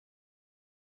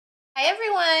Hi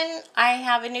everyone, I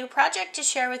have a new project to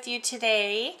share with you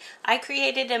today. I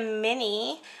created a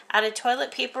mini out of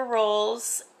toilet paper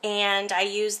rolls and I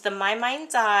used the My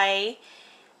Mind's Eye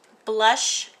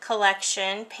blush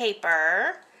collection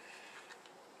paper.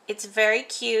 It's very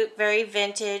cute, very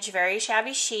vintage, very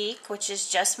shabby chic, which is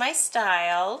just my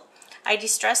style. I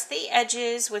distressed the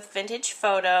edges with vintage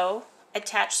photo,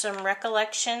 attached some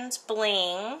Recollections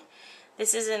bling.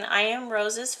 This is an I Am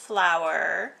Roses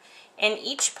flower. In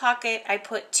each pocket I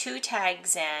put 2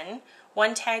 tags in.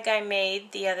 One tag I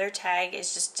made, the other tag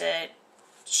is just a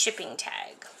shipping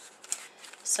tag.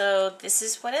 So this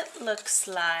is what it looks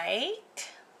like.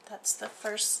 That's the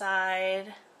first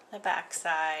side, the back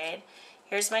side.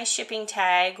 Here's my shipping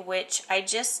tag, which I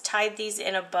just tied these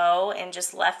in a bow and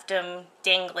just left them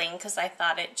dangling because I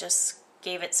thought it just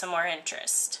gave it some more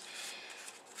interest.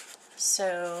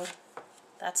 So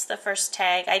that's the first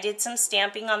tag. I did some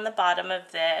stamping on the bottom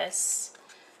of this.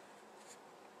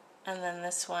 And then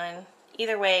this one.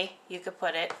 Either way, you could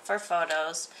put it for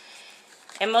photos.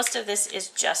 And most of this is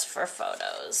just for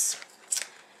photos.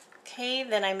 Okay,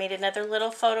 then I made another little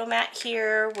photo mat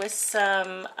here with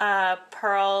some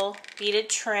pearl beaded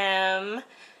trim.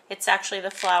 It's actually the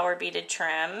flower beaded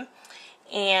trim.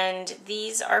 And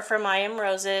these are from I Am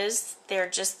Roses. They're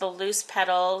just the loose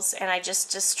petals, and I just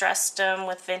distressed them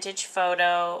with vintage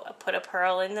photo. I put a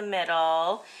pearl in the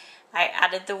middle. I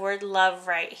added the word love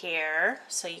right here,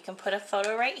 so you can put a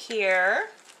photo right here.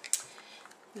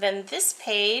 Then this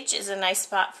page is a nice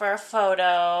spot for a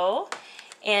photo.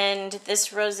 And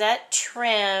this rosette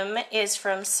trim is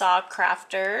from Saw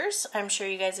Crafters. I'm sure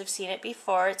you guys have seen it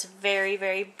before. It's very,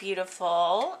 very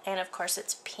beautiful. And of course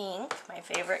it's pink, my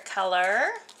favorite color.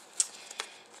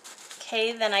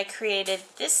 Okay, then I created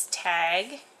this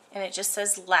tag, and it just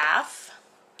says laugh.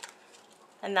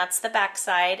 And that's the back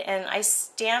side. And I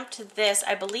stamped this.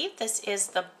 I believe this is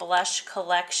the blush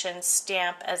collection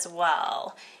stamp as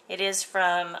well. It is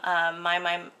from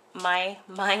My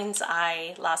Mind's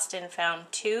Eye Lost and Found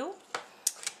 2.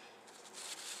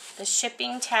 The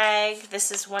shipping tag,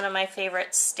 this is one of my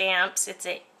favorite stamps. It's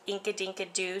a Inka Dinka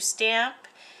Doo stamp,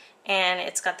 and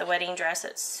it's got the wedding dress.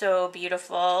 It's so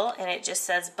beautiful, and it just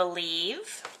says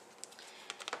believe.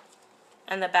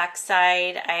 On the back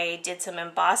side, I did some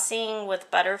embossing with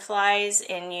butterflies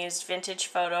and used vintage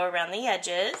photo around the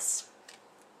edges.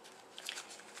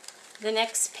 The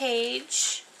next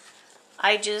page,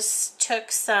 I just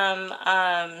took some,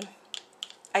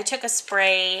 I took a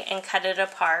spray and cut it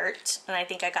apart, and I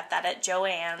think I got that at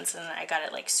Joann's, and I got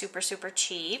it like super, super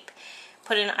cheap.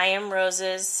 Put an I Am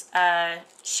Roses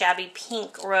shabby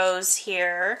pink rose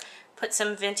here. Put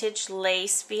some vintage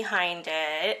lace behind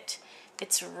it.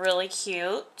 It's really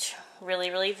cute, really,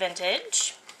 really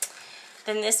vintage.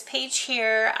 Then this page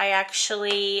here, I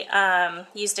actually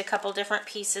used a couple different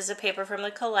pieces of paper from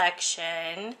the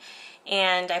collection,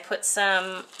 and I put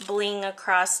some bling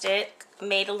across it,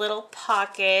 made a little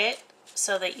pocket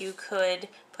so that you could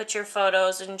put your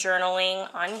photos and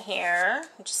journaling on here.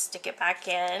 Just stick it back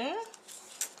in.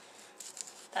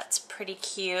 That's pretty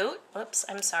cute. Whoops,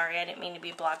 I'm sorry, I didn't mean to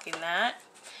be blocking that.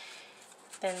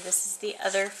 Then this is the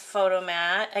other photo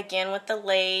mat, again with the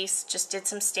lace. Just did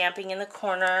some stamping in the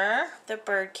corner, the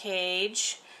bird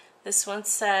cage. This one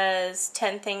says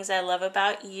 10 Things I Love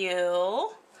About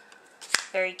You.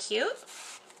 Very cute.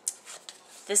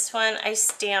 This one I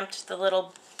stamped the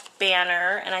little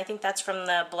banner, and I think that's from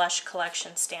the blush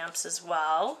collection stamps as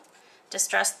well.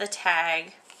 Distressed the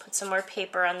tag, put some more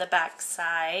paper on the back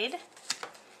side.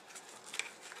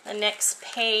 The next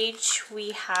page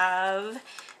we have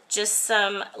just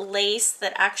some lace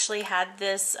that actually had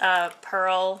this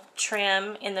pearl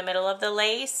trim in the middle of the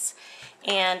lace.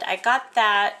 And I got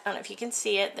that, I don't know if you can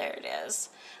see it, there it is.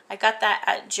 I got that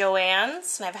at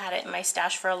Joann's, and I've had it in my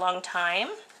stash for a long time.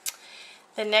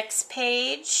 The next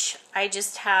page, I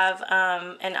just have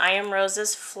an I Am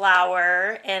Roses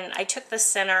flower, and I took the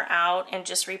center out and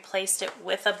just replaced it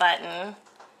with a button.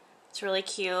 It's really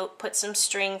cute. Put some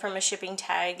string from a shipping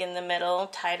tag in the middle,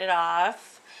 tied it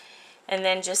off. And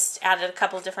then just added a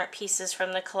couple different pieces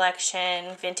from the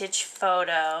collection, vintage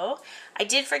photo. I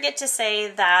did forget to say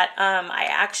that I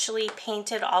actually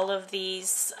painted all of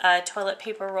these toilet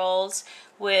paper rolls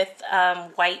with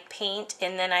white paint,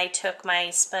 and then I took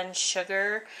my sponge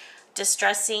sugar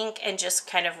distress ink and just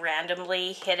kind of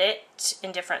randomly hit it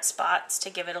in different spots to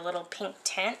give it a little pink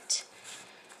tint.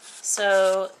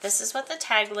 So this is what the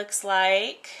tag looks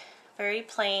like. Very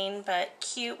plain but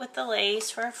cute with the lace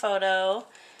for a photo.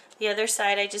 The other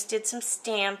side I just did some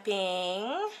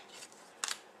stamping.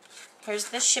 Here's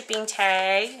the shipping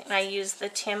tag, and I used the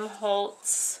Tim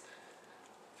Holtz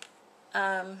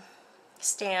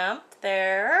stamp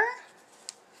there.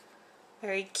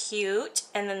 Very cute.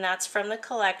 And then that's from the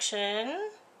collection,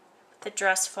 the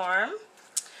dress form.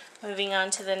 Moving on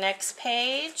to the next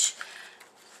page.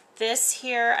 This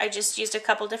here, I just used a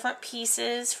couple different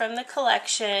pieces from the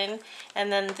collection.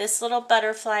 And then this little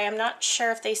butterfly, I'm not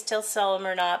sure if they still sell them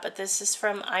or not, but this is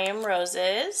from I Am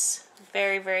Roses.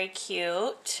 Very, very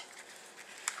cute.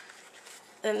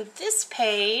 Then this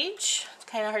page,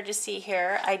 kind of hard to see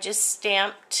here, I just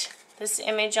stamped this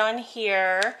image on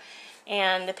here,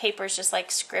 and the paper is just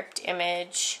like script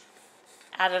image.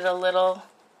 Added a little,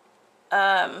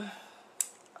 oh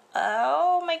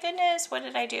my goodness, what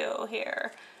did I do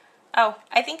here? Oh,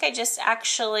 I think I just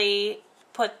actually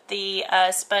put the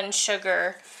spun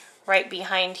sugar right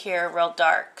behind here real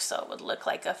dark so it would look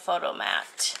like a photo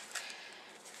mat.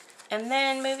 And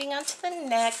then moving on to the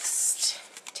next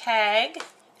tag.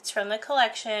 It's from the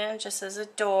collection, just as a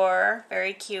door.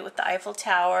 Very cute with the Eiffel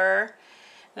Tower.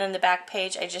 And then the back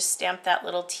page, I just stamped that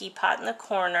little teapot in the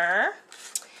corner.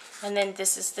 And then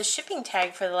this is the shipping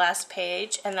tag for the last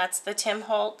page, and that's the Tim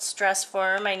Holtz dress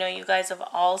form. I know you guys have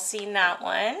all seen that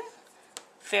one.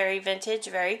 Very vintage,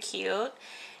 very cute.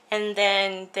 And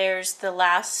then there's the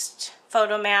last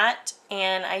photo mat,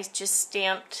 and I just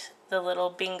stamped the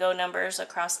little bingo numbers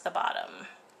across the bottom.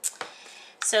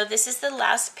 So this is the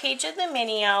last page of the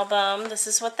mini album. This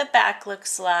is what the back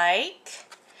looks like.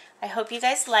 I hope you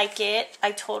guys like it.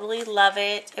 I totally love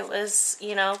it. It was,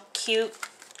 you know, cute,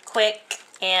 quick,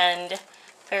 and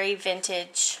very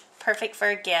vintage. Perfect for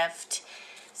a gift.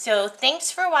 So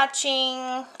thanks for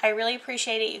watching. I really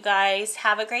appreciate it, you guys.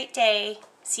 Have a great day.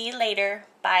 See you later.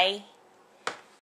 Bye.